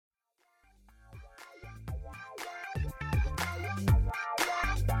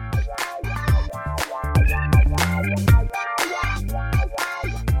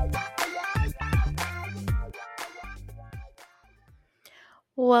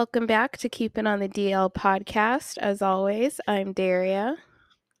Welcome back to Keeping on the DL podcast. As always, I'm Daria.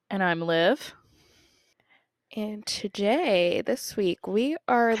 And I'm Liv. And today, this week, we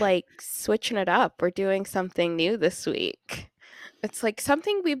are switching it up. We're doing something new this week. It's like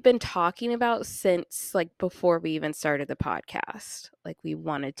something we've been talking about since before we even started the podcast. Like we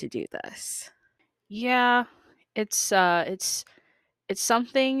wanted to do this. Yeah, it's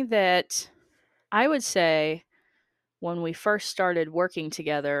something that I would say when we first started working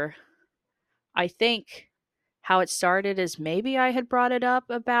together, I think how it started is maybe I had brought it up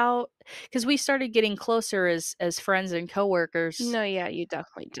about because we started getting closer as friends and coworkers, No, yeah, you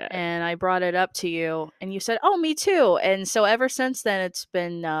definitely did. and I brought it up to you, and you said, "Oh, me too." And so ever since then, it's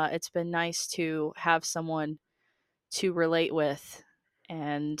been nice to have someone to relate with.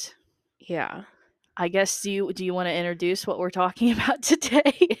 And Yeah. I guess do you want to introduce what we're talking about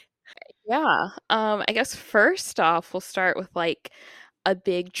today? Yeah. I guess first off, we'll start with a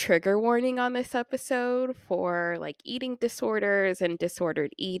big trigger warning on this episode for eating disorders and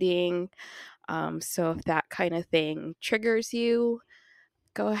disordered eating. So if that kind of thing triggers you,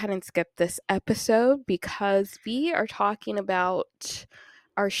 go ahead and skip this episode because we are talking about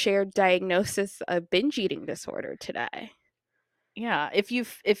our shared diagnosis of binge eating disorder today. Yeah, if you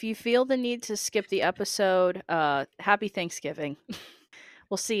feel the need to skip the episode, happy Thanksgiving.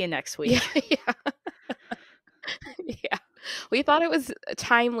 We'll see you next Yeah, week. yeah, yeah. We thought it was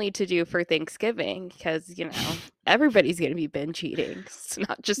timely to do for Thanksgiving because, everybody's going to be binge eating. It's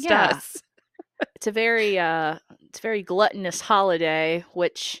not just Yeah, us. it's a very gluttonous holiday,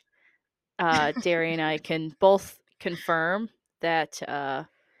 which Derry and I can both confirm that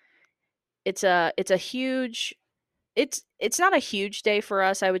it's a huge it's not a huge day for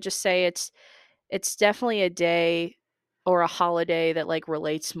us. I would just say it's definitely a day or a holiday that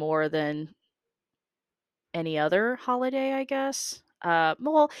relates more than any other holiday, I guess.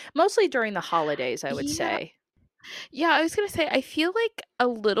 Well, mostly during the holidays, I would Yeah, say. yeah, I was gonna say, I feel like a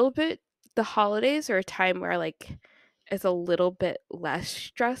little bit the holidays are a time where is a little bit less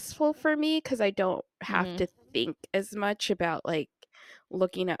stressful for me because I don't have Mhm. to think as much about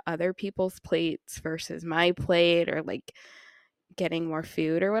looking at other people's plates versus my plate or getting more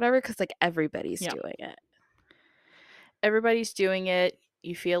food or whatever because everybody's Yeah. doing it. Everybody's doing it.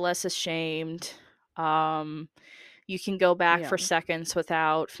 You feel less ashamed. Um, you can go back Yeah. for seconds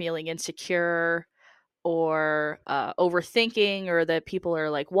without feeling insecure or overthinking or that people are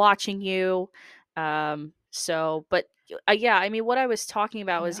watching you. But yeah, I mean, what I was talking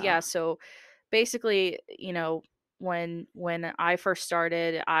about was, Yeah. yeah. So basically, when I first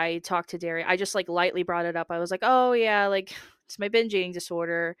started, I talked to Derry. I just lightly brought it up. I was like, oh yeah, it's my binge eating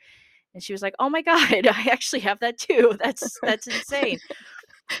disorder. And she was like, "Oh my god, I actually have that too. That's insane."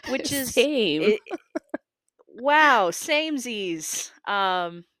 Which is Same. it, wow, samesies.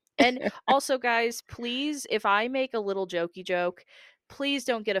 And also, guys, please, if I make a little jokey joke, please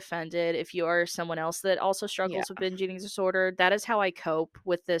don't get offended if you are someone else that also Yeah. struggles with binge eating disorder. That is how I cope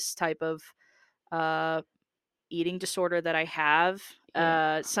with this type of uh eating disorder that I have.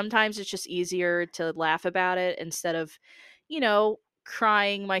 Yeah. Sometimes it's just easier to laugh about it instead of, you know,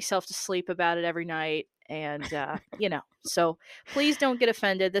 crying myself to sleep about it every night. And so please don't get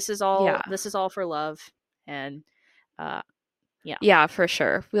offended. This is all Yeah. this is all for love. And uh, yeah, Yeah, for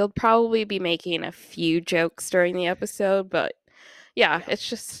sure. We'll probably be making a few jokes during the episode, but yeah, yeah, it's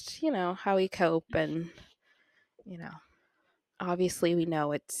just, how we cope and, you know, obviously we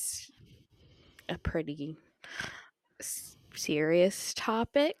know it's a pretty serious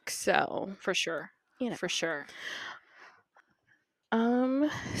topic, so, for sure, you know. for sure.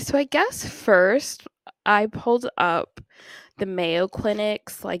 So I guess first I pulled up the Mayo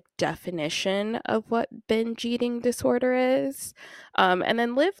Clinic's definition of what binge eating disorder is. And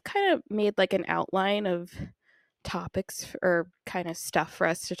then Liv kind of made an outline of topics or kind of stuff for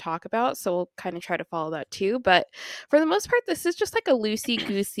us to talk about. So we'll kind of try to follow that too. But for the most part, this is just a loosey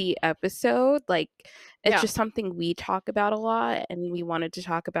goosey episode. It's Yeah, just something we talk about a lot and we wanted to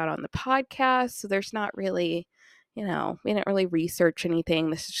talk about on the podcast. So there's not really, we didn't really research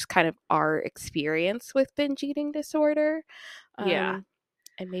anything. This is just kind of our experience with binge eating disorder. yeah. Um,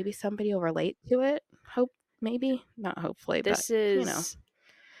 and maybe somebody will relate to it. Hope, maybe, not hopefully, but This is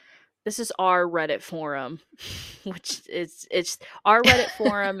this is our Reddit forum, which is it's our Reddit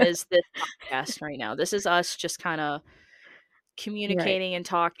forum is this podcast right now. This is us just kind of right. communicating and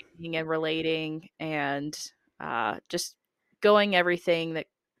talking and relating and just going everything that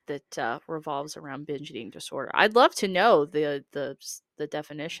revolves around binge eating disorder. I'd love to know the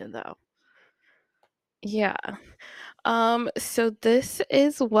definition though. Yeah. So this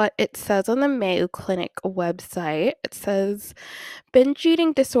is what it says on the Mayo Clinic website. It says binge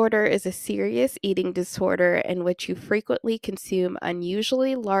eating disorder is a serious eating disorder in which you frequently consume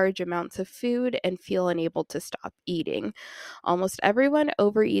unusually large amounts of food and feel unable to stop eating. Almost everyone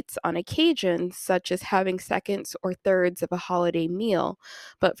overeats on occasion, such as having seconds or thirds of a holiday meal,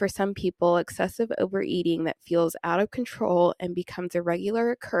 but for some people, excessive overeating that feels out of control and becomes a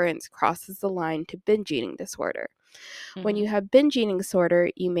regular occurrence crosses the line to binge eating disorder. When Hmm. you have binge eating disorder,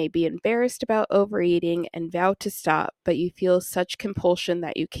 you may be embarrassed about overeating and vow to stop, but you feel such compulsion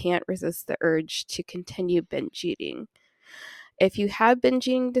that you can't resist the urge to continue binge eating. If you have binge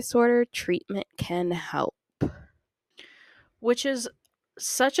eating disorder, treatment can help. Which is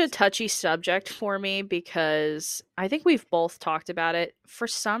such a touchy subject for me because I think we've both talked about it. For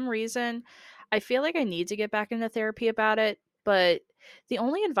some reason, I feel like I need to get back into therapy about it, but the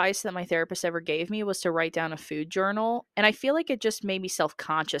only advice that my therapist ever gave me was to write down a food journal, and I feel like it just made me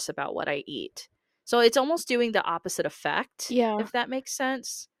self-conscious about what I eat. So it's almost doing the opposite effect, Yeah. if that makes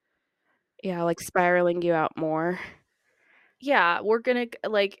sense. Yeah, like spiraling you out more. Yeah, we're gonna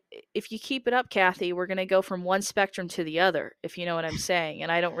like if you keep it up, Kathy, we're gonna go from one spectrum to the other, if you know what I'm saying.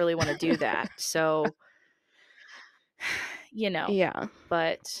 And I don't really want to do that. So, you know, Yeah.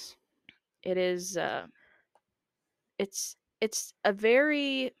 but it is it's a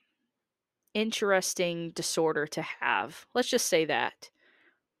very interesting disorder to have. Let's just say that.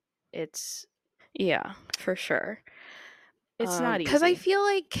 It's Yeah, for sure. it's not Cuz I easy. feel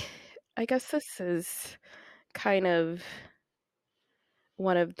like I guess this is kind of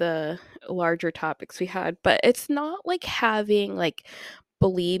one of the larger topics we had, but it's not like having like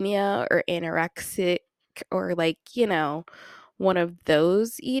bulimia or anorexic or like, one of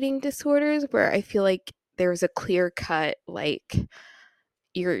those eating disorders where I feel like there's a clear cut like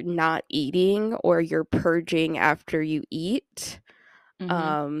you're not eating or you're purging after you eat. Mhm.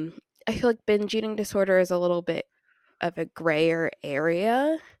 Um I feel like binge eating disorder is a little bit of a grayer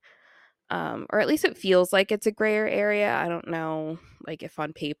area. Or at least it feels like it's a grayer area. I don't know, like if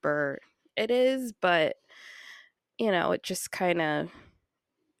on paper it is, but it just kind of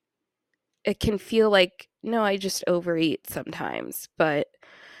it can feel like no, I just overeat sometimes, but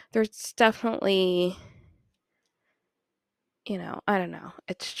there's definitely, I don't know.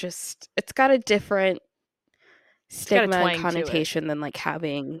 It's just it's got a different It's got a stigma and twang to it. connotation than like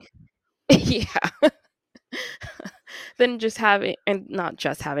having yeah, than just having and not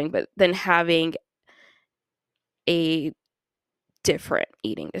just having, but than having a different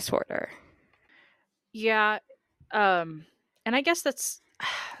eating disorder. Yeah, and I guess that's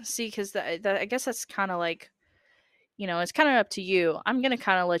see cuz I guess that's kind of like it's kind of up to you. I'm gonna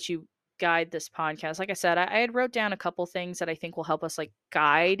kind of let you guide this podcast. Like I said, I had wrote down a couple things that I think will help us like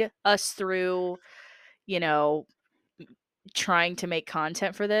guide us through, you know, trying to make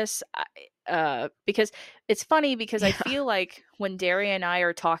content for this. Because it's funny because I Yeah. feel like when Daria and I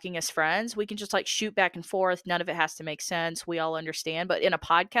are talking as friends, we can just like shoot back and forth. None of it has to make sense. We all understand. But in a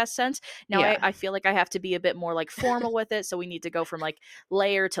podcast sense, now Yeah. I feel like I have to be a bit more like formal with it. So we need to go from like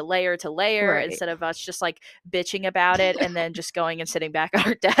layer to layer to layer Right. instead of us just like bitching about it and then just going and sitting back at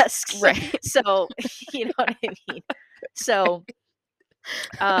our desks. Right. So, you know what I mean? So,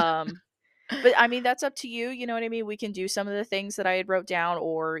 um, but I mean, that's up to you. You know what I mean? We can do some of the things that I had wrote down,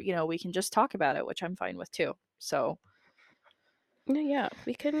 or we can just talk about it, which I'm fine with too. So, No, yeah,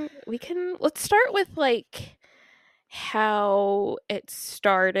 we can let's start with like how it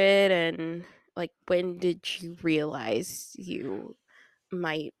started and like when did you realize you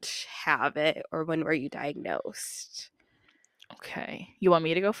might have it or when were you diagnosed? okay, you want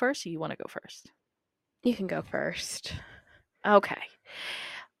me to go first, or you want to go first? You can go first. Okay.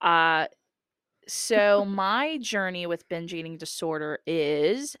 Uh, so my journey with binge eating disorder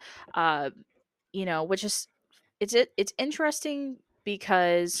is, uh, which is it's interesting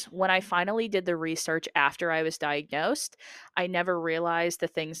because when I finally did the research after I was diagnosed, I never realized the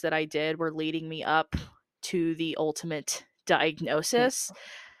things that I did were leading me up to the ultimate Yeah. diagnosis.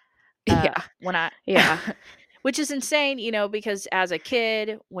 Yeah. When I Yeah. which is insane, because as a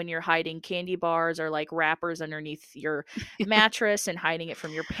kid, when you're hiding candy bars or like wrappers underneath your mattress and hiding it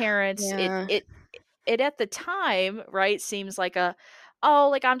from your parents, it Yeah. it it at the time, right, seems like oh,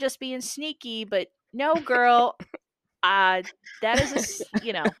 like I'm just being sneaky, but no, girl, uh that is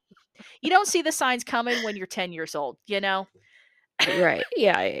you don't see the signs coming when you're 10 years old, you know? Right.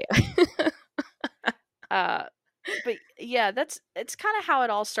 Yeah, yeah, yeah. Uh but yeah, that's it's kind of how it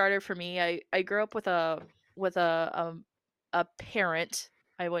all started for me. I grew up with a parent.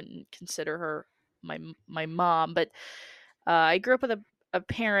 I wouldn't consider her my mom, but I grew up with a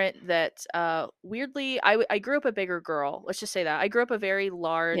parent that weirdly I grew up a bigger girl. Let's just say that. I grew up a very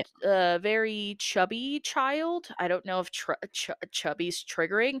Yeah. large very chubby child. I don't know if chubby's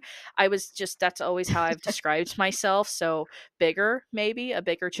triggering. I was just that's always how I've described myself. So bigger, maybe a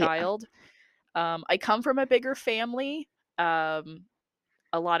bigger Yeah. child. I come from a bigger family. Um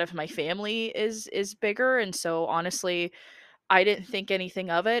a lot of my family is bigger, and so honestly, I didn't think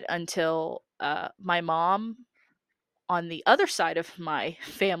anything of it until my mom on the other side of my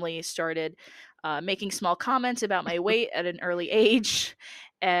family started making small comments about my weight at an early age.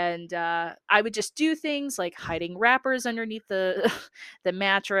 And I would just do things like hiding wrappers underneath the the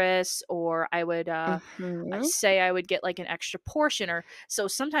mattress, or I would Mhm. say I would get like an extra portion. Or so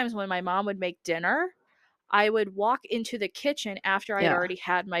sometimes when my mom would make dinner, I would walk into the kitchen after I had Yeah. already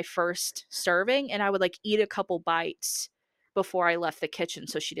had my first serving, and I would like eat a couple bites before I left the kitchen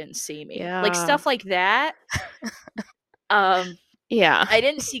so she didn't see me. Like Yeah. stuff like that. Um Yeah. I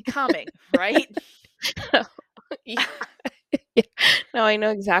didn't see coming, right? Yeah. Yeah. No, I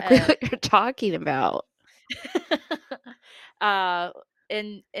know exactly Uh, what you're talking about. uh,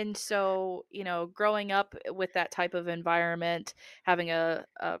 and so growing up with that type of environment, having a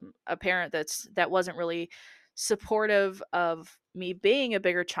parent that wasn't really supportive of me being a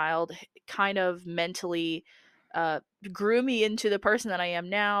bigger child, kind of mentally uh, grew me into the person that I am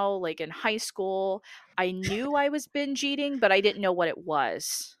now. Like in high school, I knew I was binge eating, but I didn't know what it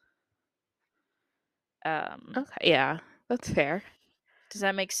was. Um, Okay, yeah. That's fair. Does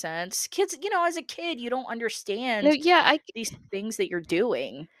that make sense? Kids, as a kid, you don't No, understand yeah, these things that you're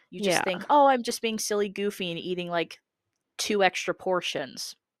doing. You just yeah. think, "Oh, I'm just being silly goofy and eating like 2 extra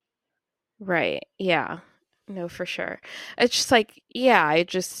portions." Right. Yeah. No, for sure. It's just like, yeah, I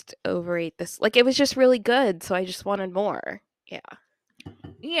just overate this. Like it was just really good, so I just wanted more. Yeah.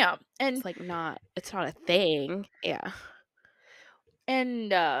 Yeah, It's like it's not a thing. Yeah.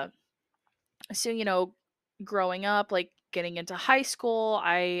 and so growing up, like getting into high school,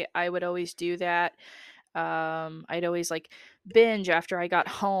 I would always do that. I'd always like binge after I got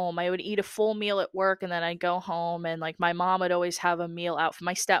home. I would eat a full meal at work and then I'd go home, and like my mom would always have a meal out for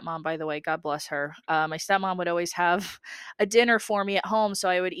my stepmom, by the way, God bless her. My stepmom would always have a dinner for me at home. So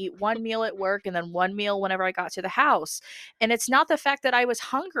I would eat one meal at work and then one meal whenever I got to the house. And it's not the fact that I was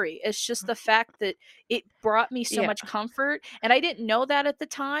hungry, it's just the fact that it brought me so Yeah. much comfort. And I didn't know that at the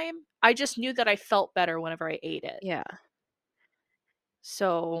time. I just knew that I felt better whenever I ate it. Yeah.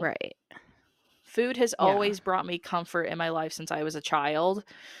 So Right. food has Yeah. always brought me comfort in my life since I was a child.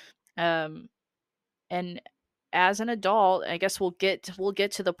 Um, and as an adult, I guess we'll get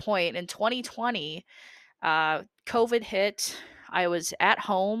to the point. In 2020, COVID hit. I was at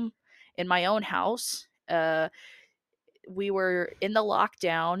home in my own house. We were in the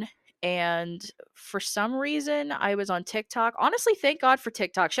lockdown, and for some reason, I was on TikTok. Honestly, thank God for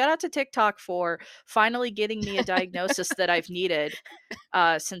TikTok. Shout out to TikTok for finally getting me a diagnosis that I've needed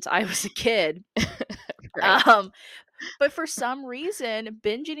since I was a kid. Right. Um, But for some reason,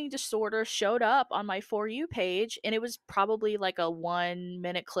 binge eating disorder showed up on my For You page, and it was probably like a 1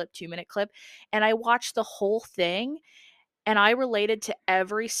 minute clip, 2 minute clip. And I watched the whole thing, and I related to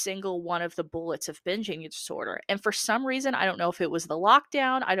every single one of the bullets of binge eating disorder. And for some reason, I don't know if it was the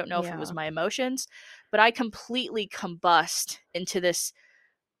lockdown, I don't know if it was Yeah. my emotions, but I completely combust into this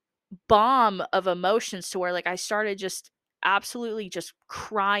bomb of emotions to where like I started just absolutely just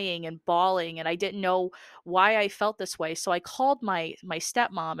crying and bawling, and I didn't know why I felt this way. So I called my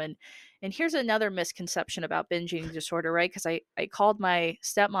stepmom, and here's another misconception about binge eating disorder, right? Because I called my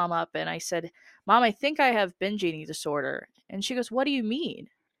stepmom up and I said, "Mom, I think I have binge eating disorder." And she goes, "What do you mean?"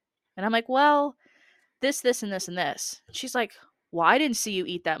 And I'm like, "Well, this and this and this." She's like, "Well, I didn't see you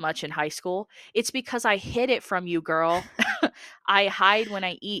eat that much in high school." "It's because I hid it from you, girl." I hide when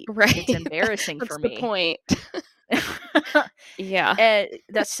I eat. It's Right. embarrassing for That's the me. point. Yeah. And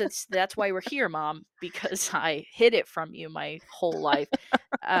that's why we're here, mom, because I hid it from you my whole life.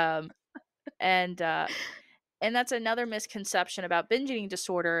 Um, and and that's another misconception about binge eating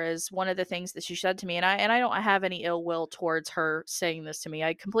disorder, is one of the things that she said to me, and I don't have any ill will towards her saying this to me.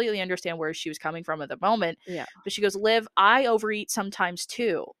 I completely understand where she was coming from at the moment. Yeah. But she goes, "Liv, I overeat sometimes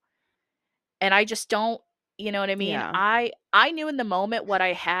too." And I just don't, you know what I mean? Yeah. I knew in the moment what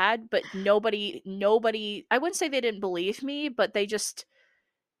I had, but nobody, I wouldn't say they didn't believe me, but they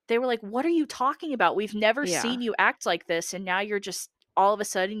were like, "What are you talking about? We've never Yeah. seen you act like this, and now you're just all of a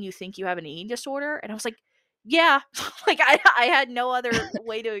sudden you think you have an eating disorder?" And I was like, "Yeah." Like I had no other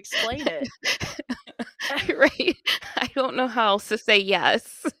way to explain it. Right. I don't know how else to say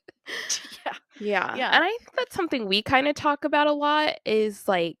yes. Yeah. Yeah, Yeah. and I think that's something we kinda talk about a lot is,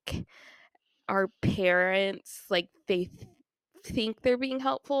 like, our parents, like, they think they're being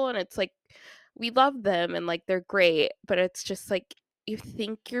helpful, and it's like we love them and like they're great, but it's just like you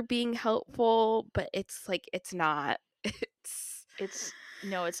think you're being helpful, but it's like it's not. It's It's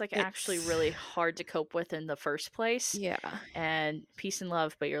no, it's, like, actually it's really hard to cope with in the first place, yeah. and peace and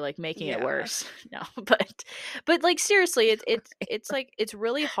love, but you're, like, making it Yeah. worse. No, but, like, seriously, it's, like it's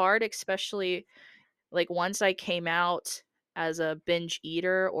really hard, especially, like, once I came out as a binge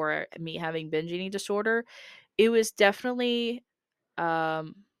eater or me having binge eating disorder, it was definitely,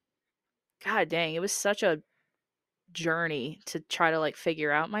 um god dang, it was such a journey to try to, like,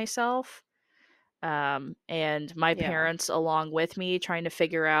 figure out myself, and my Yeah. parents along with me trying to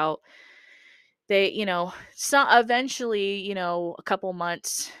figure out. They, so eventually, a couple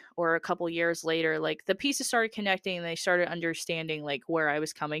months or a couple years later, like the pieces started connecting and they started understanding like where I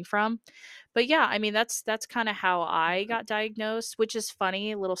was coming from. But yeah, I mean that's kind of how I got diagnosed, which is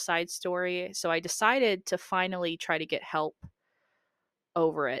funny, little side story. So I decided to finally try to get help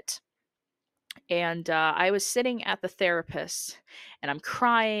over it. And I was sitting at the therapist, and I'm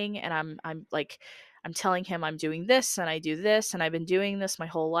crying, and I'm like, I'm telling him I'm doing this, and I do this, and I've been doing this my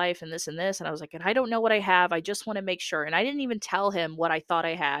whole life, and this and this, and I was like, and I don't know what I have. I just want to make sure. And I didn't even tell him what I thought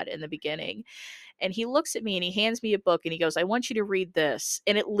I had in the beginning. And he looks at me and he hands me a book and he goes, I want you to read this.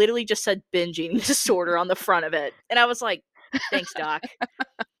 And it literally just said binge eating disorder on the front of it. And I was like, thanks, doc.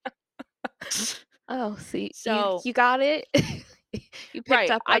 Oh, see, you So you got it. You picked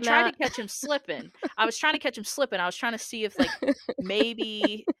right. up I on tried to that. catch him slipping. I was trying to catch him slipping. I was trying to see if like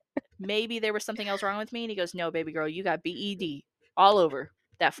maybe maybe there was something else wrong with me. And he goes, no, baby girl, you got B.E.D all over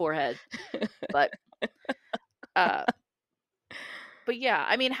that forehead. But uh but yeah,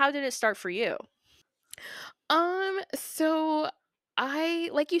 I mean, how did it start for you? So I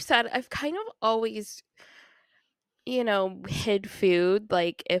like you said, I've kind of always, hid food.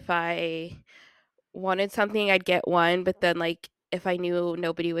 Like if I wanted something, I'd get one, but then like if I knew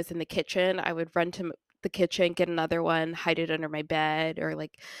nobody was in the kitchen, I would run to the kitchen, get another one, hide it under my bed, or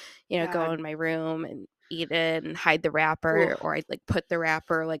like, go God. in my room and eat it and hide the Ooh. wrapper, or I'd like put the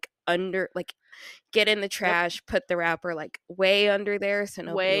wrapper like under, like get in the Yep. trash, put the wrapper like way under there so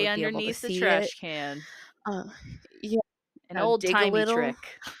nobody Way would be able to underneath the see it. trash can. Uh, yeah, An old dig a timey little.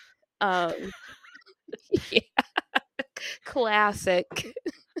 trick. Um, yeah, classic.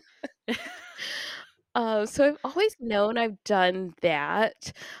 So I've always known I've done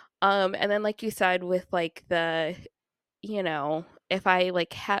that. And then like you said with like if I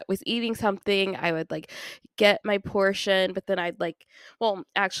like was eating something, I would like get my portion, but then I'd like, well,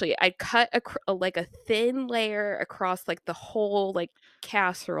 actually, I'd cut like a thin layer across like the whole like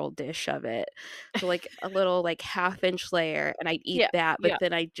casserole dish of it. So like a little like half-inch layer, and I'd eat Yeah. that, but Yeah.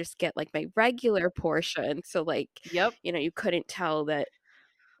 then I'd just get like my regular portion. So like, Yep. you couldn't tell that,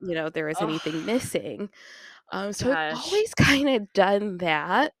 there was Oh anything missing. So I've gosh. always kind of done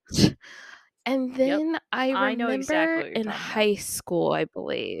that. And Yep. then I I know exactly remember what you're in talking about. high school, I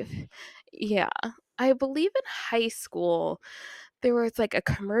believe. Yeah. I believe in high school, there was like a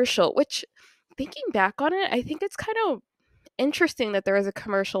commercial, which thinking back on it, I think it's kind of interesting that there was a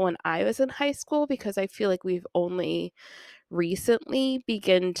commercial when I was in high school, because I feel like we've only recently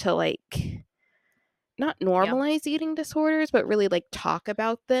begin to like not Yeah. normalize eating disorders, but really like talk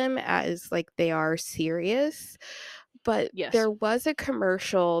about them as like they are serious. But Yes. there was a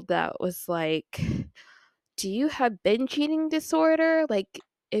commercial that was like, do you have binge eating disorder? Like,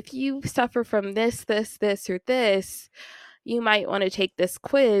 if you suffer from this, this, this, or this, you might want to take this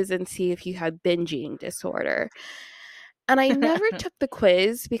quiz and see if you have binge eating disorder. And I never took the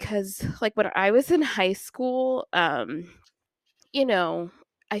quiz because, like, when I was in high school, you know,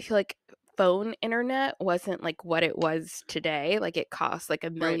 I feel like phone internet wasn't like what it was today. Like it cost like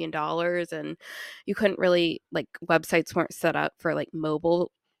Right. $1 million, and you couldn't really like websites weren't set up for like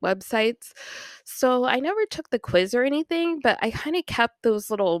mobile websites. So I never took the quiz or anything, but I kind of kept those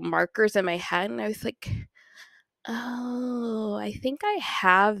little markers in my head, and I was like, oh, I think I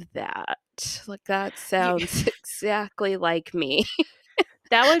have that. Like that You sounds exactly like me.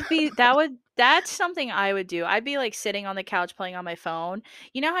 that's something I would do. I'd be, like, sitting on the couch playing on my phone.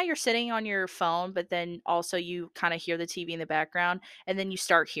 You know how you're sitting on your phone, but then also you kinda hear the TV in the background, and then you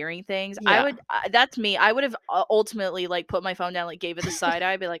start hearing things? Yeah. That's me. I would've, ultimately, like, put my phone down, like, gave it the side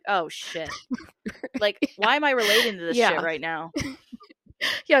eye, be like, "Oh, shit. Like, why am I relating to this shit Yeah. right now?"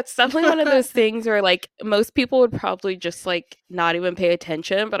 Yeah, it's definitely one of those things where, like, most people would probably just, like, not even pay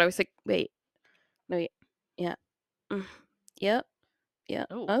attention, but I was like, "Wait, no, wait, yeah, mm, yep, yep,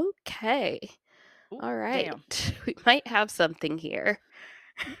 Ooh, okay, ooh, alright, damn. we might have something here."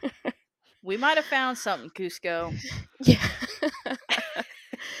 We might have found something, Cusco. Yeah.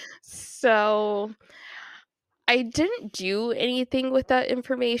 So, I didn't do anything with that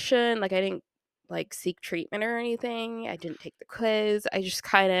information. Like, I didn't like seek treatment or anything. I didn't take the quiz. I just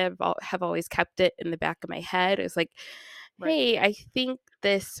kind of have always kept it in the back of my head. It's like, Right. hey, I think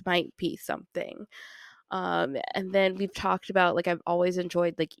this might be something. And then we've talked about like I've always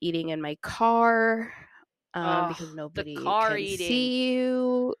enjoyed like eating in my car, Oh, because the nobody car can eating. see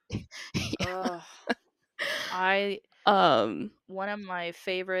you. Oh, I um, one of my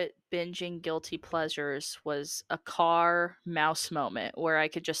favorite binging guilty pleasures was a car mouse moment where I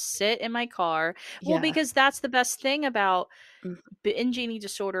could just sit in my car. Well, yeah. because that's the best thing about Mm, binge eating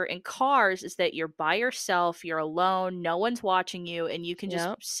disorder in cars is that you're by yourself, you're alone, no one's watching you, and you can just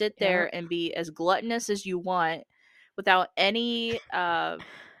yep. sit Yep. there and be as gluttonous as you want without any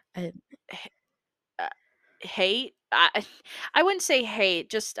I, h- uh hate. I wouldn't say hate,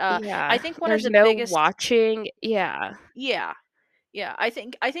 just I yeah. think one of There's the no biggest, watching. Yeah. yeah, yeah, I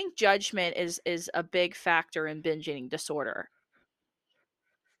think judgment is a big factor in binge eating disorder.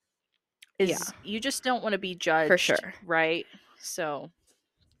 Yeah. Is you just don't want to be For judged, sure. right? So,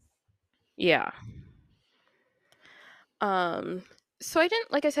 Yeah. Um, so I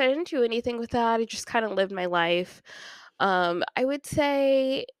didn't, like I said, I didn't do anything with that. I just kind of lived my life. I would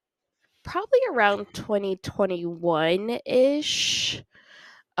say probably around 2021-ish.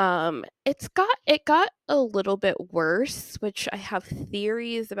 It got a little bit worse, which I have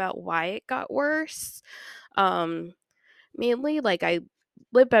theories about why it got worse. Um, Mainly like I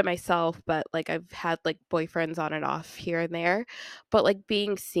live by myself, but like I've had like boyfriends on and off here and there. But like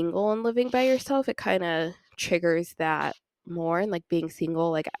being single and living by yourself, it kind of triggers that more. And like being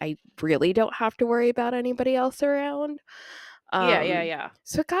single, like I really don't have to worry about anybody else around. yeah, yeah, Um, yeah.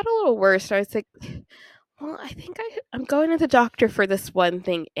 so it got a little worse. I was like, well, I think I'm going to the doctor for this one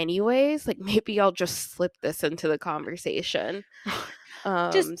thing anyways. Like maybe I'll just slip this into the conversation.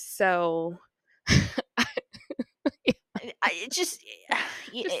 Just So I just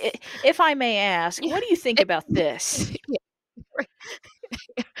just if I may ask, yeah, what do you think it, about this? yeah, right.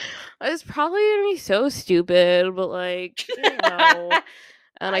 I was probably gonna be so stupid, but like,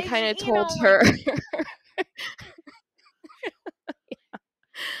 and I kind of told Like, her,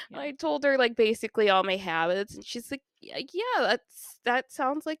 yeah, I told her like basically all my habits, and she's like, yeah, that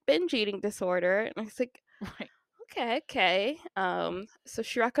sounds like binge eating disorder. And I was like, right. okay. So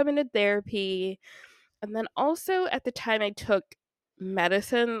she recommended therapy. And then also at the time I took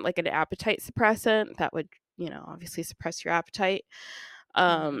medicine, like an appetite suppressant that would, obviously suppress your appetite. Mhm.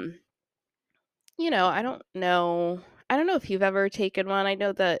 Um, I don't know. I don't know if you've ever taken one. I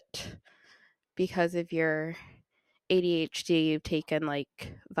know that because of your ADHD, you've taken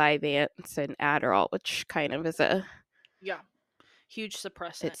like Vyvanse and Adderall, which kind of is Yeah, huge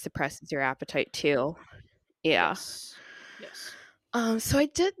suppressant. it suppresses your appetite too. Yeah. Yes. Yes. So I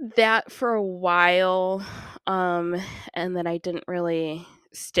did that for a while, um, and then I didn't really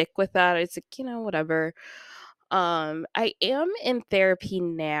stick with that. It's like, whatever. I am in therapy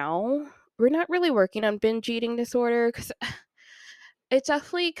now. We're not really working on binge eating disorder because it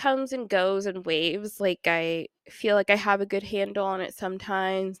definitely comes and goes in waves. Like I feel like I have a good handle on it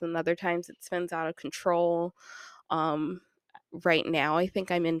sometimes, and other times it spins out of control. Um, right now, I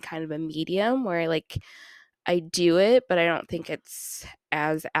think I'm in kind of a medium where I do it, but I don't think it's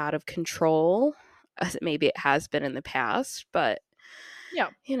as out of control as maybe it has been in the past. But Yeah.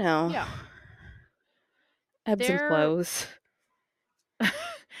 you know, Yeah. ebbs and There flows.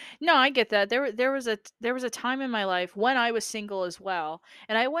 No, I get that. There was a time in my life when I was single as well.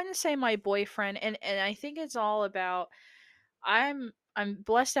 And I wouldn't say my boyfriend, and I think it's all about, I'm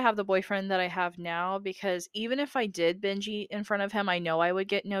blessed to have the boyfriend that I have now, because even if I did binge eat in front of him, I know I would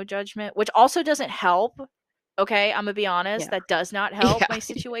get no judgment, which also doesn't help. Okay, I'm gonna be honest, Yeah, that does not help yeah, my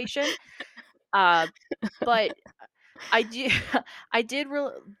situation. Uh, but I do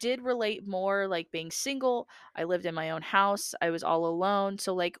did relate more, like, being single. I lived in my own house. I was all alone.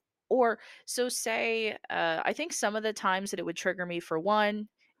 So, like, or so say, I think some of the times that it would trigger me, for one,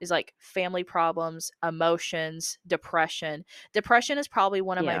 is like family problems, emotions, depression. Depression is probably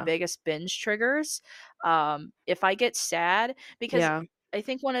one of my yeah, biggest binge triggers. If I get sad, because yeah, I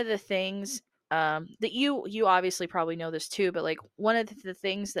think one of the things, that you obviously probably know this too, but like one of the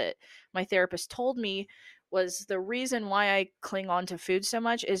things that my therapist told me was the reason why I cling on to food so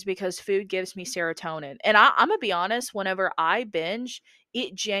much is because food gives me serotonin. And I'm gonna be honest, whenever I binge,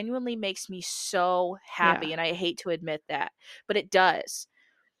 it genuinely makes me so yeah, happy. And I hate to admit that, but it does.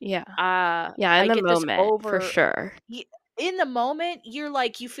 yeah, yeah. In I the get this moment, for over. sure. y- In the moment,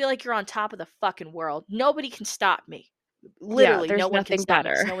 you feel like you're on top of the fucking world. Nobody can stop me. Yeah, Literally, no there's one can nothing stop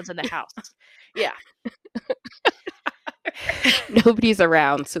me because better. no one's in the house. Yeah. Nobody's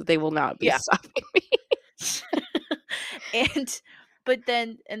around, so they will not be Yeah. stopping me. And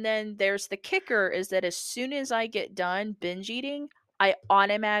then there's the kicker is that as soon as I get done binge eating, I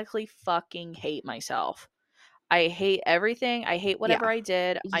automatically fucking hate myself. I hate everything. I hate whatever Yeah. I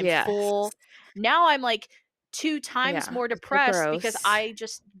did. I'm Yes. full. Now I'm like 2 times Yeah. more It's so depressed because gross. I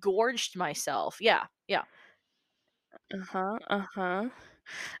just gorged myself. Yeah. Yeah. Uh-huh. Uh-huh.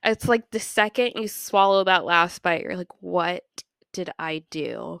 It's like the second you swallow that last bite, you're like, "What did I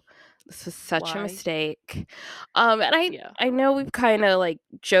do? This was such a Why? mistake." And I Yeah. I know we've kinda, like,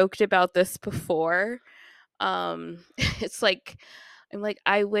 joked about this before. It's like I'm like,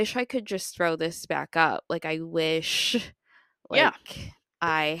 "I wish I could just throw this back up." Like, I wish, Yeah. like,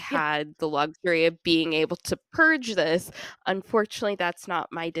 I Yeah. had the luxury of being able to purge this. Unfortunately, that's not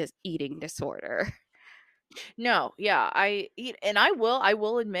my eating disorder. No, yeah, I eat, and I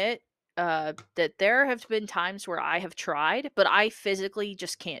will admit that there have been times where I have tried, but I physically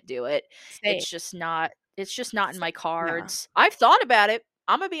just can't do it. Same, It's just not in my yeah, cards. I've thought about it.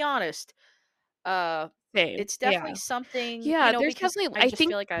 I'm gonna be honest. Uh same, it's yeah. definitely something, Yeah, there's because definitely I I just think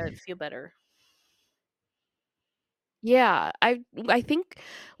feel like I feel better. yeah, I think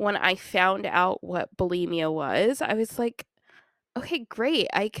when I found out what bulimia was, I was like, "Okay, great.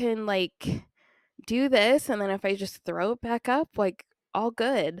 I can, like, do this, and then if I just throw it back up, like, all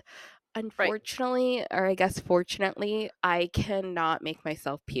good." Right. Unfortunately, or I guess fortunately, I cannot make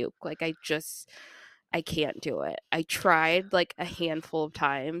myself puke. Like, I can't do it. I tried, like, a handful of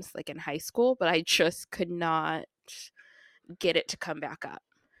times, like, in high school, but I just could not get it to come back up.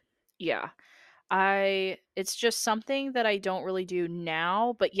 Yeah. I It's just something that I don't really do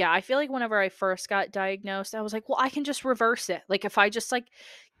now, but yeah, I feel like whenever I first got diagnosed, I was like, "Well, I can just reverse it." Like if I just like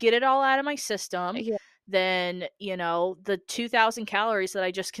get it all out of my system, Yeah, then, the 2,000 calories that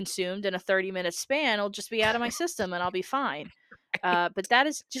I just consumed in a 30-minute span will just be out of my system and I'll be fine. But that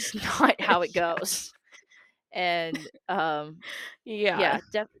is just not how it goes. And yeah, yeah,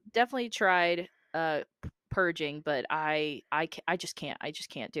 definitely tried purging, but I just can't. I just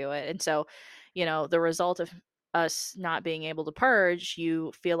can't do it. And so, the result of us not being able to purge,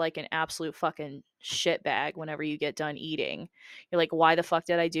 you feel like an absolute fucking shitbag whenever you get done eating. You're like, why the fuck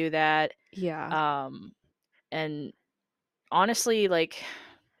did I do that? yeah, Um and honestly, like,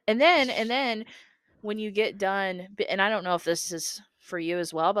 and then when you get done, and I don't know if this is for you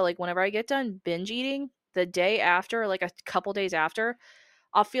as well, but like whenever I get done binge eating, the day after, like a couple days after,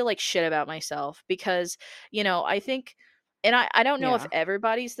 I'll feel like shit about myself because, I think, and I don't know if yeah,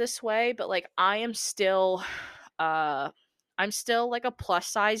 everybody's this way, but like uh I'm still like a plus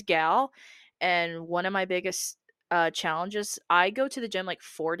size gal, and one of my biggest challenges, I go to the gym like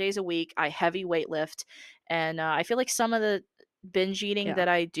 4 days a week. I heavy weight lift, and I feel like some of the binge eating yeah, that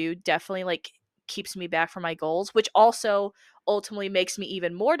I do definitely like keeps me back from my goals, which also ultimately makes me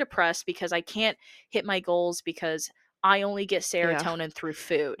even more depressed because I can't hit my goals because I only get yeah, serotonin through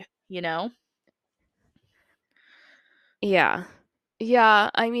food, you know? yeah. Yeah,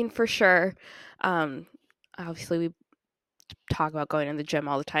 I mean, for sure. Um, Obviously, we talk about going to the gym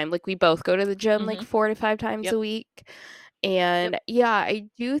all the time. Like, we both go to the gym, like, Mhm. 4 to 5 times Yep. a week, Yep. and, yeah, I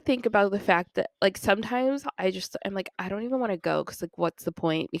do think about the fact that, like, sometimes I'm like, "I don't even wanna go go because like, what's the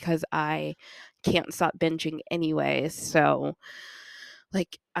point?" Because I can't stop binging anyways, so,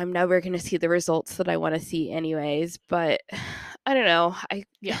 like, I'm never gonna see the results that I wanna see anyways, but I don't know.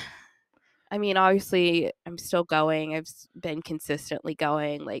 Yeah. I mean, obviously, I'm still going. Been consistently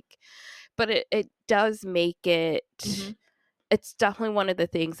going, like, but it does make Mhm. it's definitely one of the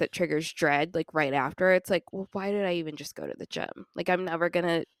things that triggers dread, like, right after. It's like, "Well, why did I even just go to the gym?" Like, I'm never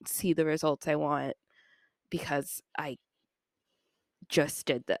gonna see the results I want because I just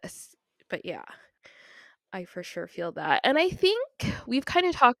did this. But yeah, I for sure feel that. And I think we've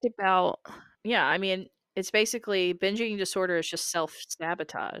kinda talked about Yeah, I mean, it's basically binge eating disorder is just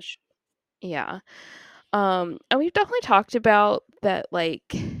self-sabotage. yeah. And we've definitely talked about that,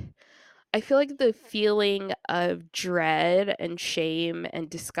 like, I feel like the feeling of dread and shame and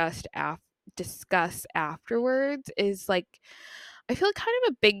disgust afterwards is like I feel like kind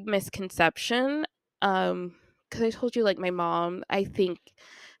of a big misconception. Because I told you, like, my mom, I think,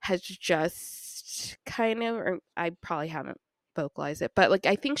 has just kind of, or I probably haven't vocalized it, but like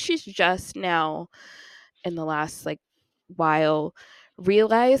I think she's just now in the last like while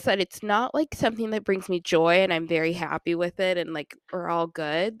realize that it's not like something that brings me joy and I'm very happy with it and like we're all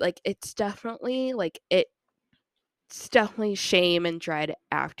good. Like it's definitely shame and dread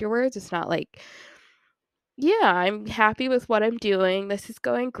afterwards. It's not like, yeah, I'm happy with what I'm doing. This is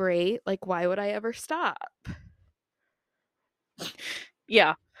going great. Like why would I ever stop?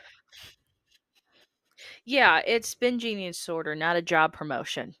 Yeah. Yeah, it's binge eating disorder, not a job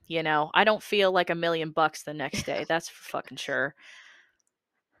promotion, you know? I don't feel like $1,000,000 the next day, that's for fucking sure.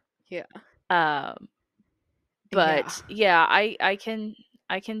 Yeah. Um, Yeah. but yeah, I can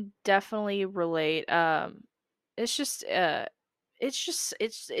definitely relate. It's just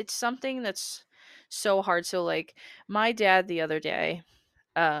it's something that's so hard. So like my dad the other day,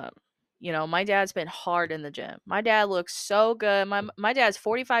 um my dad's been hard in the gym. My dad looks so good. My dad's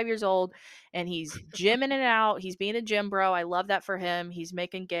 45 years old and he's gymming it out. He's being a gym bro. I love that for him. He's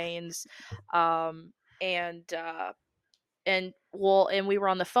making gains. Um and and we were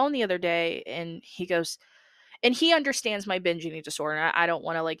on the phone the other day and he goes, and he understands my binge eating disorder. And I don't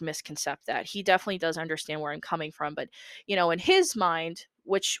want to like misconcept that. He definitely does understand where I'm coming from. But, in his mind,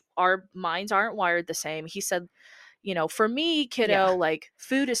 which our minds aren't wired the same, he said, for me, Yeah. kiddo, like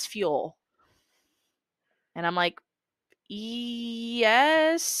food is fuel. And I'm like,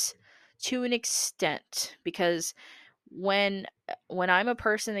 yes, to an extent, because when I'm a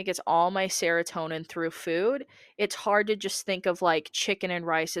person that gets all my serotonin through food, it's hard to just think of like chicken and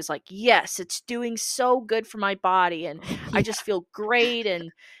rice as like, yes, it's doing so good for my body and I Yeah. just feel great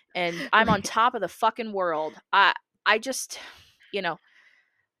and I'm on Right. top of the fucking world. I just you know,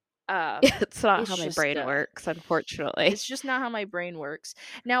 uh It's not it's how my just brain works, unfortunately. it's just not how my brain works.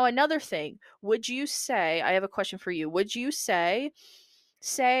 Now, another thing, would you say, I have a question for you. Would you say,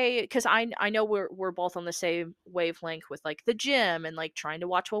 because I know we're both on the same wavelength with like the gym and like trying to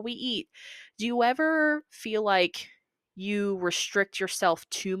watch what we eat. Do you ever feel like you restrict yourself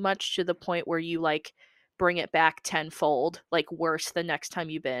too much to the point where you like bring it back tenfold, like worse the next time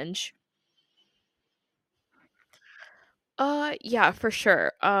you binge? Yeah, for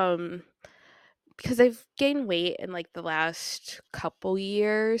sure. Because I've gained weight in like the last couple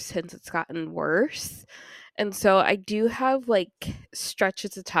years since it's gotten worse. And so I do have like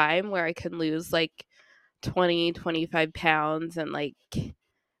stretches of time where I can lose like 20, 25 pounds and like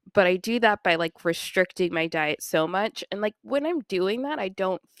but I do that by like restricting my diet so much. And like when I'm doing that, I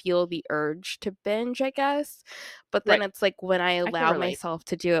don't feel the urge to binge, I guess. But then Right. it's like when I I can allow relate. myself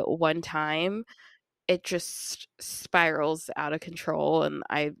to do it one time, it just spirals out of control and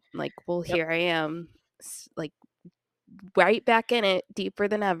I like, well, Yep. here I am like right back in it deeper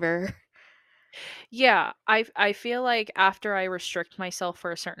than ever. Yeah, I feel like after I restrict myself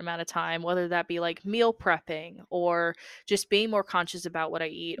for a certain amount of time, whether that be like meal prepping or just being more conscious about what I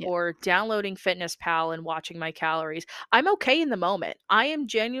eat Yeah. or downloading Fitness Pal and watching my calories, I'm okay in the moment. I am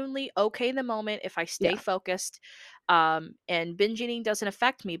genuinely okay in the moment if I stay Yeah. focused. And binge eating doesn't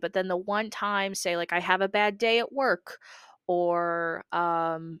affect me. But then the one time, say like I have a bad day at work or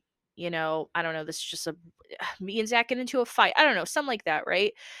I don't know, this is just a me and Zach get into a fight. I don't know, something like that,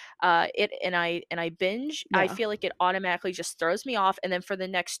 right? It and I binge, I Yeah. feel like it automatically just throws me off, and then for the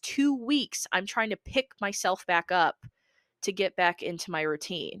next 2 weeks, I'm trying to pick myself back up to get back into my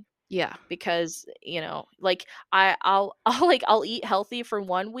routine Yeah. because, like I'll eat healthy for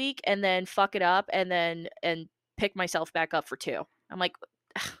 1 week and then fuck it up and pick myself back up for 2. I'm like,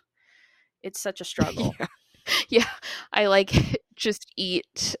 it's such a struggle. Yeah. Yeah. I like just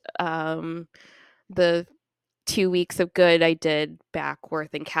eat the 2 weeks of good I did back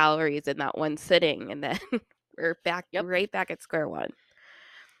worth in calories in that one sitting, and then we're back Yep. right back at square one.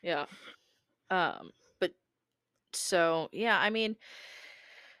 Yeah. But so, yeah, I mean,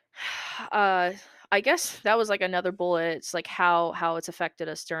 uh I guess that was like another bullet. It's like how it's affected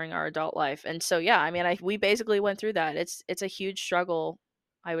us during our adult life. And so yeah, I mean, I we basically went through that. It's a huge struggle,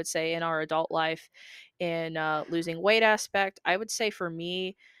 I would say, in our adult life in losing weight aspect. I would say for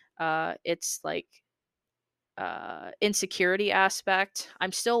me, it's like insecurity aspect.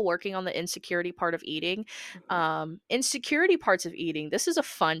 I'm still working on the insecurity part of eating. Mhm. Insecurity parts of eating. This is a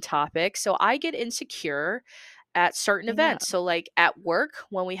fun topic. So I get insecure at certain Yeah. events. So like at work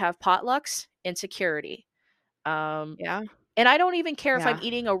when we have potlucks, insecurity. Um Yeah. and I don't even care if I'm Yeah.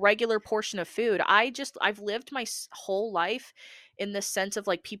 eating a regular portion of food. I've lived my whole life in the sense of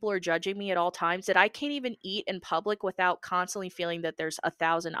like people are judging me at all times that I can't even eat in public without constantly feeling that there's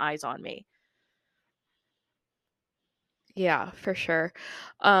 1,000 eyes on me. Yeah, for sure.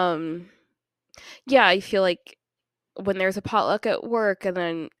 Um, yeah, I feel like when there's a potluck at work and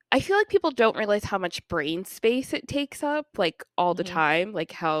then I feel like people don't realize how much brain space it takes up, like, all the Mhm. time,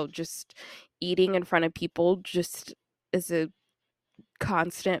 like, how just eating in front of people just is a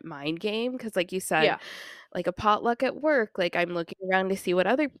constant mind game. Because, like you said, Yeah. like a potluck at work, like, I'm looking around to see what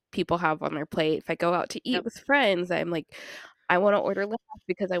other people have on their plate. If I go out to eat Yep. with friends, I'm like, I wanna order less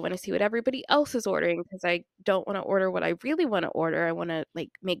because I wanna see what everybody else is ordering because I don't wanna order what I really wanna order. I wanna, like,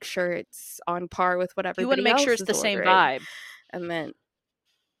 make sure it's on par with what You want to everybody make sure else it's is the same ordering, vibe. and then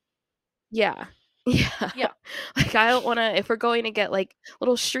yeah. Yeah. Yeah. Like, I don't wanna if we're going to get, like,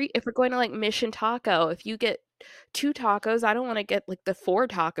 little street if we're going to, like, Mission Taco, if you get 2 tacos, I don't wanna get, like, the 4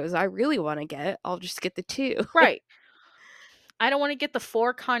 tacos I really wanna get, I'll just get the 2. Right. I don't want to get the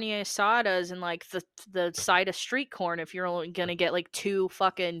 4 carne asadas and like the side of street corn if you're only gonna get like 2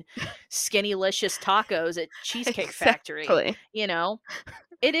 fucking skinnylicious tacos at Cheesecake Factory, Exactly. you know?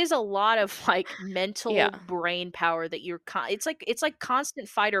 It is a lot of like mental Yeah. brain power that it's like constant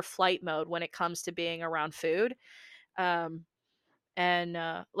fight or flight mode when it comes to being around food. Um and,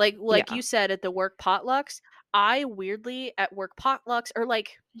 like Yeah. you said at the work potlucks, I weirdly at work potlucks or,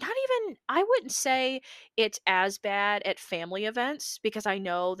 like, not even I wouldn't say it's as bad at family events because I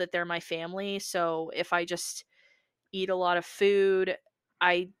know that they're my family, so if I just eat a lot of food,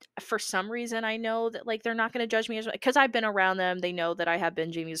 I for some reason, I know that, like, they're not gonna judge me as because I've been around them, they know that I have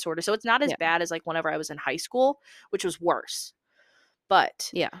binge eating disorder, so it's not as Yeah. bad as, like, whenever I was in high school, which was worse.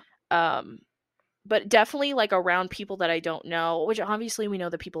 But, Yeah. um but definitely, like, around people that I don't know, which obviously we know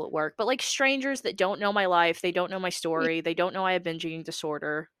the people at work, but, like, strangers that don't know my life, they don't know my Yeah. story, they don't know I have binge eating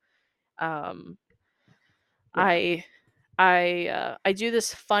disorder. Um, Yeah. I I do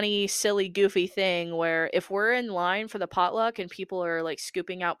this funny, silly, goofy thing where if we're in line for the potluck and people are, like,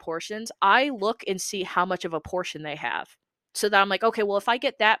 scooping out portions, I look and see how much of a portion they have. So that I'm like, "Okay, well, if I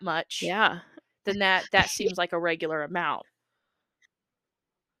get that much, Yeah. then that seems like a regular amount."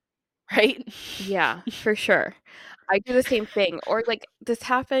 Right? Yeah, for sure. I do the same thing, or, like, this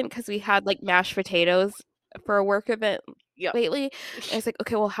happened because we had, like, mashed potatoes for a work event Yep. lately, and it's like,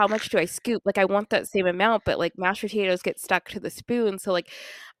 "Okay, well, how much do I scoop?" Like, I want that same amount, but, like, mashed potatoes get stuck to the spoon, so, like,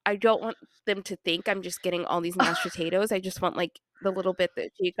 I don't want them to think I'm just getting all these mashed potatoes, I just want, like, the little bit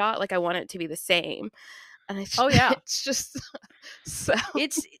that she got, like, I want it to be the same, and it's Oh, yeah. it's just so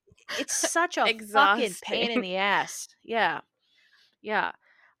It's it's such a fucking pain in exhausting. the ass. Yeah. Yeah.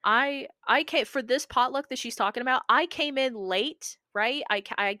 I came for this potluck that she's talking about, I came in late, right?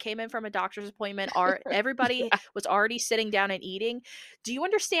 I came in from a doctor's appointment, everybody Yeah, was already sitting down and eating. Do you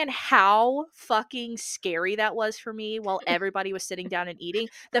understand how fucking scary that was for me while everybody was sitting down and eating?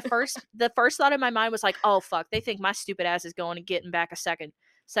 The first thought in my mind was like, "Oh, fuck, they think my stupid ass is going and getting back a second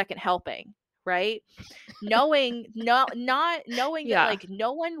helping." Right? Not knowing that, yeah, like,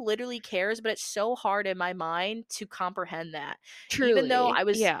 no one literally cares, but it's so hard in my mind to comprehend that. Even though truly, I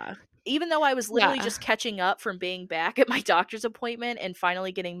was yeah, even though I was literally yeah. just catching up from being back at my doctor's appointment and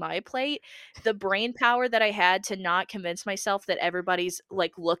finally getting my plate, the brain power that I had to not convince myself that everybody's,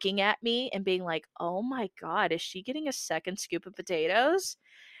 like, looking at me and being like, "Oh my god, is she getting a second scoop of potatoes?"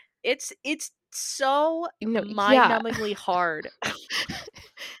 It's so No, yeah. mind-numbingly hard.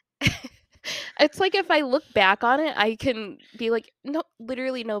 It's like if I look back on it, I can be like, "No,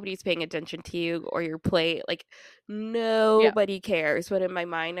 literally nobody's paying attention to you or your plate, like, Yeah. nobody cares," but in my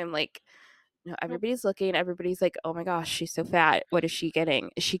mind, I'm like, "No, Nope. everybody's looking, everybody's like, 'Oh my gosh, she's so fat. What is she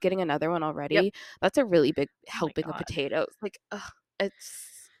getting? Is she getting another one Yep. already?'" That's a really big Oh my helping of god. potatoes, like, ugh,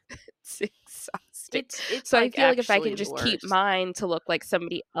 it's it's exhausting. It's, So I like, feel like if I can actually the just keep worst. mine to look like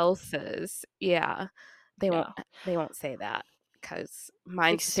somebody else's, yeah, they won't Yeah. they won't say that because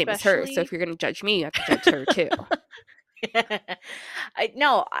mine's the same as hers, so if Especially you're gonna judge me, you have to judge her too. I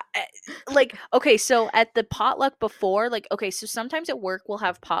no, like, okay, so at the potluck before, like, okay, so sometimes at work we'll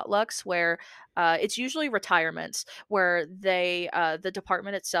have potlucks where it's usually retirements where the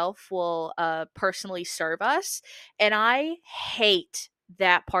department itself will personally serve us, and I hate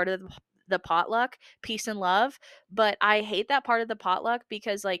that part of the potluck, peace and love, but I hate that part of the potluck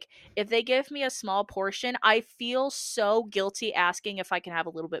because, like, if they give me a small portion, I feel so guilty asking if I can have a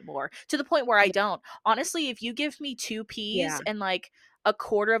little bit more to the point where I Yeah, don't. Honestly, if you give me 2 yeah. peas and, like, a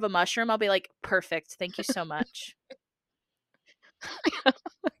quarter of a mushroom, I'll be like, "Perfect, thank you so much."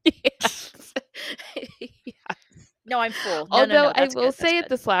 Yes. Yeah. "No, I'm full. No, no, Although no, I that's will good, that's say at good."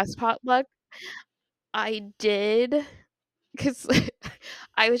 this last potluck, I did 'cause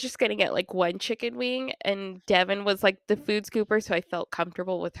I was just gonna get, like, 1 chicken wing, and Devin was, like, the food scooper, so I felt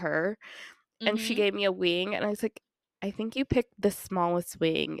comfortable with her, and she Mhm. gave me a wing, and I was like, "I think you picked the smallest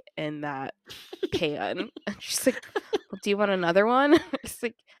wing in that pan." And she's like, "Well, do you want another one?" It's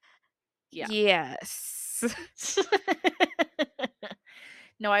like, Yeah. "Yes."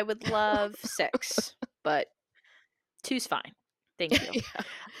 No, I would love 6, but two's fine. Thank you. Yeah,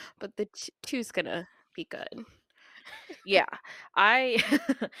 but the two's gonna be good. Yeah. I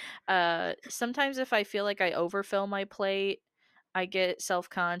sometimes if I feel like I overfill my plate, I get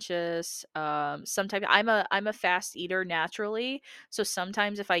self-conscious. Sometimes I'm a fast eater naturally, so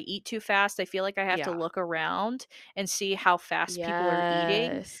sometimes if I eat too fast, I feel like I have to Yeah. look around and see how fast people are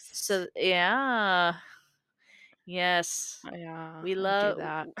eating. Yes. So yeah. Yes. Yeah, We I do love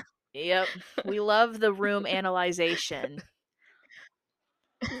that. Yep. We love the room analyzation.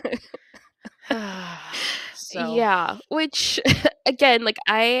 So, Yeah, which again, like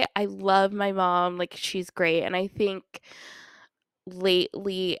I love my mom, like she's great, and I think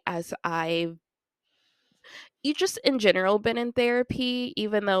lately as I've you just in general been in therapy,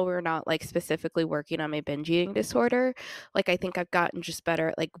 even though we're not like specifically working on my binge eating disorder, like I think I've gotten just better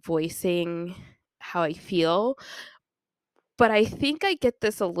at like voicing how I feel. But I think I get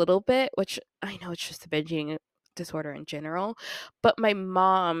this a little bit, which I know it's just a binge eating disorder in general, but my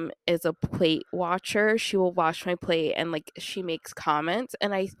mom is a plate watcher. She will watch my plate and like she makes comments.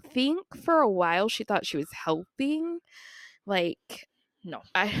 And I think for a while she thought she was helping, like no.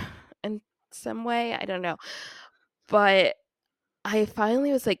 I in some way, I don't know. But I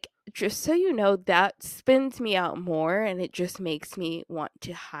finally was like, just so you know, that spins me out more and it just makes me want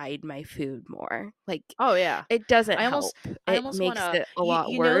to hide my food more. Like, Oh yeah. it doesn't I help. almost I It almost want makes to it a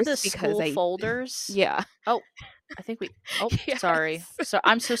lot you know the worse because school I folders? yeah. Oh, I think we Oh, sorry. Yes. So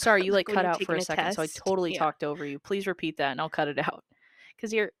I'm so sorry you like Like when cut you're out for taking a a second, so I test. totally Yeah. talked over you. Please repeat that and I'll cut it out.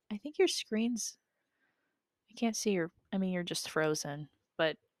 Cuz your I think your screen's I can't see your I mean you're just frozen,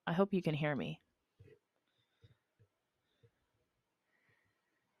 but I hope you can hear me.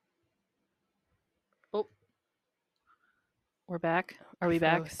 Oh, we're back. Are I we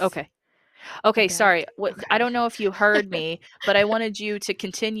back? froze. Okay. I'm Okay, sorry. back. What I Okay. don't know if you heard me, but I wanted you to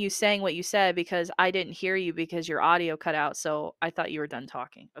continue saying what you said because I didn't hear you because your audio cut out, so I thought you were done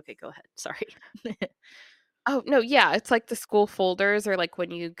talking. Okay, go ahead. Sorry. Oh, no, yeah, it's like the school folders or like when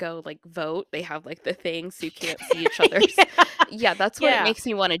you go like vote, they have like the things so you can't see each other's. Yeah. Yeah, that's what it Yeah. makes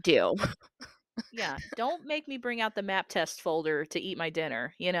me want to do. Yeah. Don't make me bring out the map test folder to eat my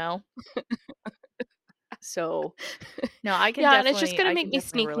dinner, you know? So, no, Yeah, and it's just gonna I make can me definitely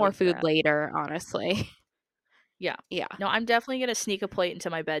sneak more relate to food that. later, honestly. Yeah. Yeah. No, I'm definitely going to sneak a plate into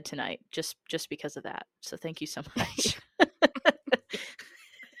my bed tonight just because of that. So, thank you so much.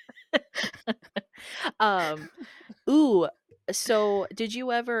 um Ooh, so did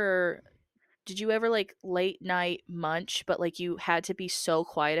you ever like late night munch, but like you had to be so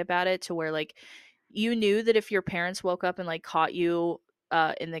quiet about it to where like you knew that if your parents woke up and like caught you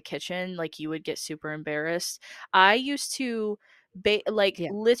in the kitchen, like you would get super embarrassed. I used to like Yeah.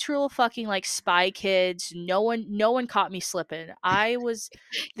 literal fucking like spy kids. No one caught me slipping. I was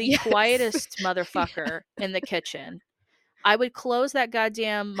the Yes. quietest motherfucker in the kitchen. I would close that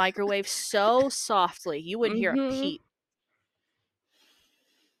goddamn microwave so softly. You wouldn't hear a Mhm. peep.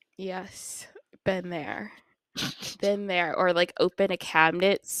 Yes. Been there. Been there. Or, like, open a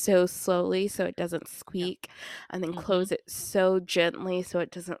cabinet so slowly so it doesn't Yeah. squeak, and then Mhm. close it so gently so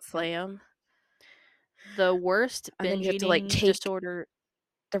it doesn't Yep. slam, The worst and then you binge have to, like, eating take disorder.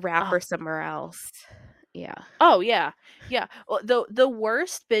 the Oh. wrapper somewhere else. Yeah. Oh yeah. Yeah. Well, the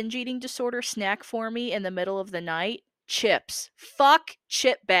worst binge eating disorder snack for me in the middle of the night, chips. Fuck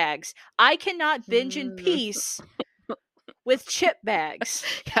chip bags. I cannot binge in Mm. peace with chip bags.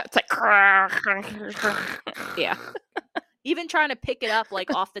 Yeah, it's like yeah. Even trying to pick it up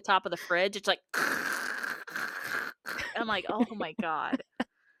like off the top of the fridge, it's like I'm like, "Oh my god."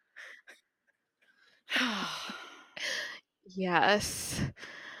 Yes.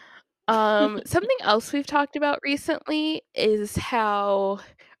 Something else we've talked about recently is how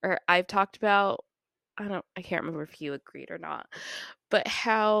or I've talked about, I can't remember if you agreed or not, but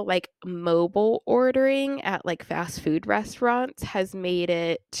how like mobile ordering at like fast food restaurants has made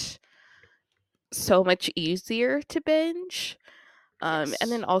it so much easier to binge.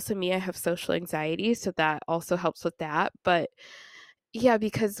 And then Yes. also me, I have social anxiety, so that also helps with that. But yeah,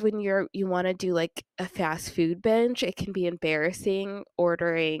 because when you want to do like a fast food binge, it can be embarrassing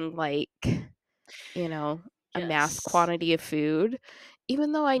ordering like a mass Yes. quantity of food,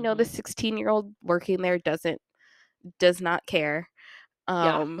 even though I know the Mhm. 16-year-old working there does not care.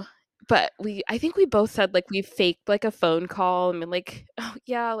 Yeah. Um, but I think we both said, like, we faked, like, a phone call and been like, "Oh,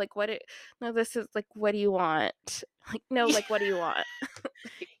 yeah, like, no, this is, like, what do you want?" Like, "No, like, what do you want?"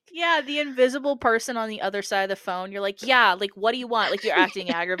 Like Yeah, the invisible person on the other side of the phone. You're like, "Yeah, like what do you want?" Like you're acting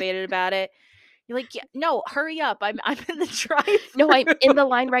aggravated about it. You're like, "Yeah, no, hurry up. I'm in the "No, I'm in drive-through." the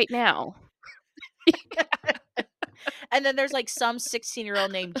line right now." And then there's like some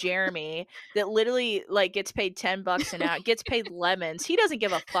 16-year-old named Jeremy that literally like gets paid $10 an hour, gets paid lemons. He doesn't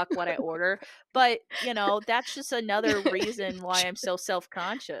give a fuck what I order, but that's just another reason why I'm so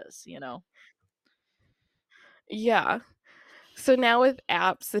self-conscious. Yeah. So now with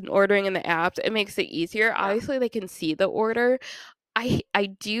apps and ordering in the apps, it makes it easier. Yeah. Obviously, they can see the order. I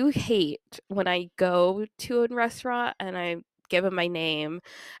do hate when I go to a restaurant and I give them my name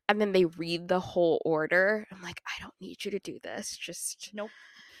and then they read the whole order. I'm like, "I don't need you to do this. Just Nope.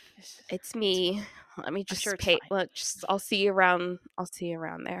 It's It's me. Let me I'm sure just it's pay. fine. Let's. I'll see you around. I'll see you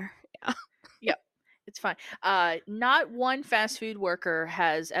around there. Yeah. Yep. It's fine. Not one fast food worker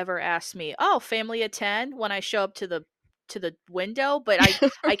has ever asked me, "Oh, family of 10," when I show up to the window, but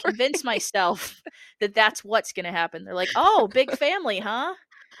I convince myself that that's what's going to happen. They're like, "Oh, big family, huh?"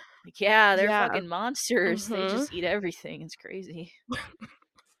 Like, yeah, they're Yeah. fucking monsters. They Mm-hmm. just eat everything. It's crazy.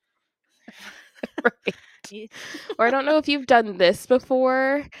 Right. Eat- Or I don't know if you've done this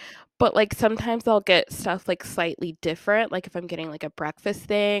before, but like sometimes I'll get stuff like slightly different. Like if I'm getting like a breakfast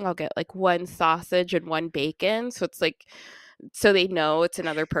thing, I'll get like one sausage and one bacon. So it's like, so they know it's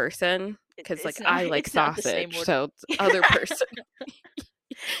another person because like I like it's not the same sausage. order. So it's other person.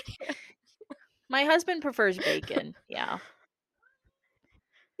 My husband prefers bacon. Yeah.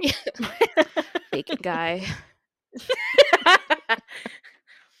 Yeah. Bacon guy.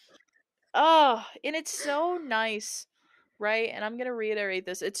 Oh, and it's so nice, right? And I'm gonna reiterate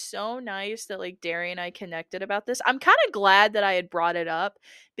this. It's so nice that like Derry and I connected about this. I'm kind of glad that I had brought it up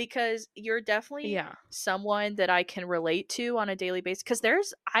because you're definitely Yeah. someone that I can relate to on a daily basis.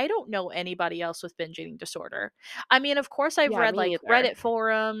 Because I don't know anybody else with binge eating disorder. I mean, of course, I've Yeah, read me like either. Reddit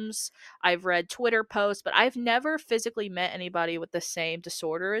forums, I've read Twitter posts, but I've never physically met anybody with the same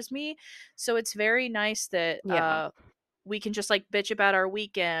disorder as me. So it's very nice that Yeah, we can just like bitch about our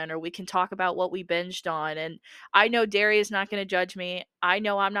weekend or we can talk about what we binged on. And I know Daria not going to judge me. I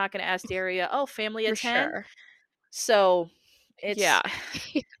know I'm not going to ask Daria, oh, family for of 10. sure. So it's, Yeah.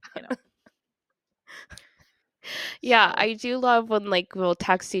 you know, Yeah, so I do love when like we'll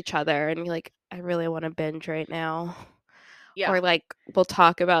text each other and you're like, I really want to binge right now. yeah. Or like we'll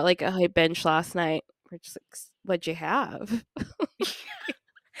talk about like, oh, I binged last night. We're just like, What'd you have?"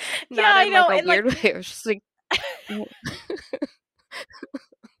 Yeah, Not I in like know. a And like, weird way. It was just like, "W-"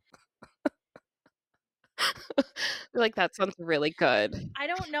 like that sounds really good. I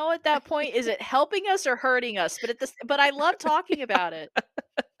don't know at that point, is it helping us or hurting us? But but I love talking about it.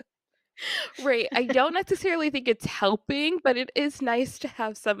 Right. I don't necessarily think it's helping, but it is nice to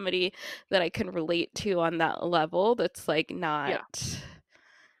have somebody that I can relate to on that level that's like not, Yeah.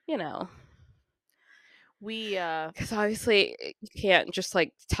 you know, We, because obviously you can't just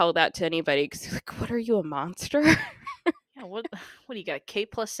like tell that to anybody because like, what are you, a monster? yeah, what do you got?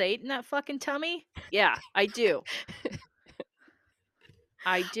 K+8 in that fucking tummy? Yeah, I do.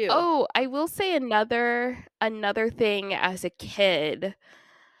 I do. Oh, I will say another thing as a kid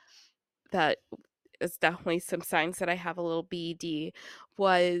that is definitely some signs that I have a little BD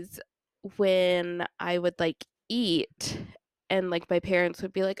was when I would like eat and like my parents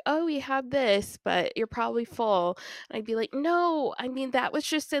would be like, "Oh, we have this, but you're probably full." And I'd be like, "No, I mean that was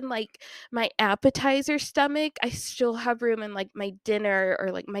just in like my appetizer stomach. I still have room in like my dinner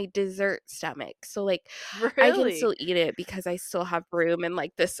or like my dessert stomach. So like I can Really? still eat it because I still have room in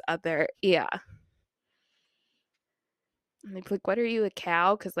like this other." Yeah. And they'd be like, "What are you, a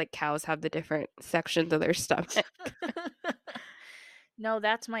cow?" Because like cows have the different sections of their stomach. No,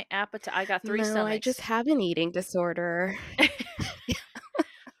 that's my appetite. I got 3 No, I just stomachs. have an eating disorder.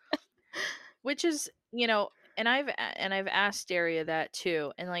 Which is, and I've asked Daria that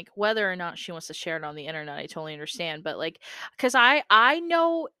too. And like whether or not she wants to share it on the internet, I totally understand. But like cuz I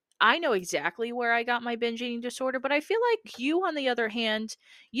know exactly where I got my binge eating disorder, but I feel like you on the other hand,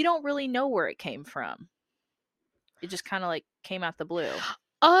 you don't really know where it came from. It just kind of like came out the blue.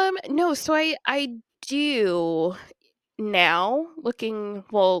 No, so I do now looking,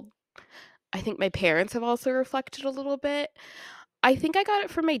 well, I think my parents have also reflected a little bit. I think I got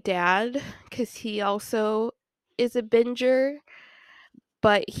it from my dad because he also is a binger,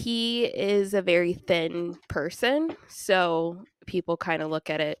 but he is a very thin person, so people kind of look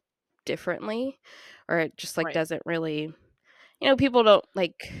at it differently, or it just like Right. doesn't really, people don't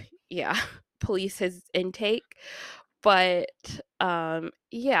like, yeah, police his intake. But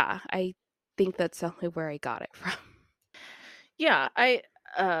yeah, I think that's definitely where I got it from. Yeah,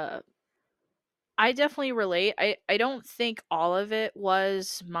 uh I definitely relate. I don't think all of it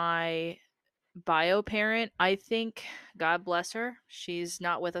was my bio parent. I think, God bless her, she's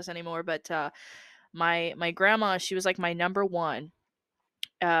not with us anymore, but my grandma, she was like my number one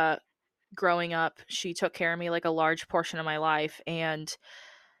uh growing up. She took care of me like a large portion of my life, and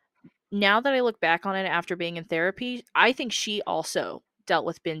now that I look back on it after being in therapy, I think she also dealt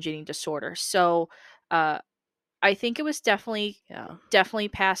with binge eating disorder. So uh I think it was Yeah. definitely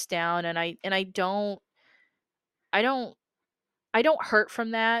passed down, and I don't I don't hurt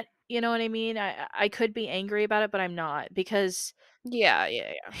from that. You know what I mean? I could be angry about it, but I'm not, because Yeah,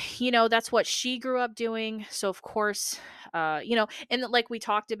 yeah, yeah. that's what she grew up doing. So of course, and like we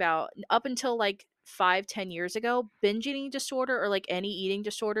talked about, up until like 5-10 years ago, binge eating disorder or like any eating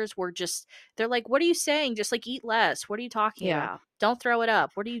disorders were just, they're like, what are you saying? Just like eat less. What are you talking Yeah. about? Don't throw it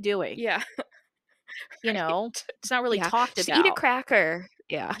up. What are you doing? Yeah. You know, Right. it's not really Yeah. talked Just eat a about. cracker.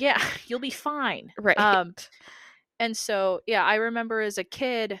 Yeah. Yeah, you'll be fine. Right. And so, yeah, I remember as a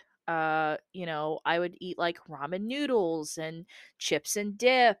kid, I would eat like ramen noodles and chips and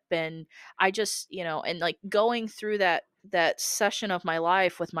dip, and I just, and like going through that session of my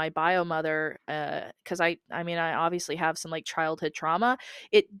life with my bio mother, because I mean, I obviously have some like childhood trauma.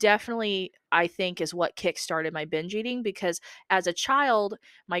 It definitely, I think, is what kick-started my binge eating, because as a child,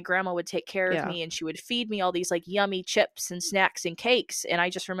 my grandma would take care of Yeah. me and she would feed me all these like yummy chips and snacks and cakes, and I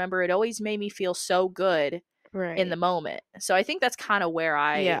just remember it always made me feel so good in the Right. moment. So I think that's kind of where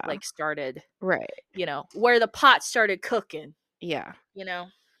I Yeah. like started, Right. where the pot started cooking, Yeah. you know.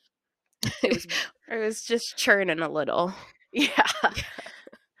 It was Or it was just churning a little. yeah.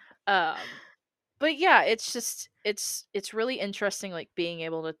 Yeah. But yeah, it's just it's really interesting like being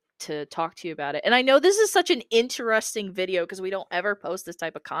able to talk to you about it. And I know this is such an interesting video because we don't ever post this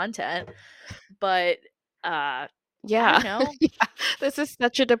type of content, but I Yeah. don't know. Yeah. This is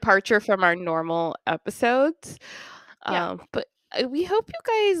such a departure from our normal episodes. Yeah. But we hope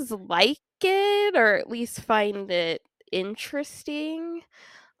you guys like it or at least find it interesting.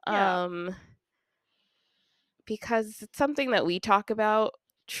 Yeah. Um, because it's something that we talk about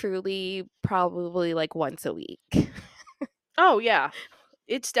truly probably like once a week. Oh yeah.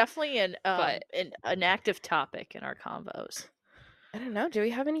 It's definitely But an active topic in our convos. I don't know. Do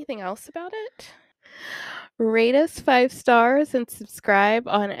we have anything else about it? Rate us 5 stars and subscribe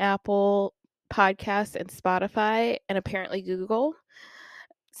on Apple Podcasts and Spotify and apparently Google.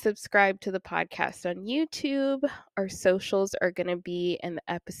 Subscribe to the podcast on YouTube. Our socials are going to be in the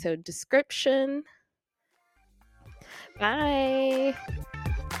episode description. Bye.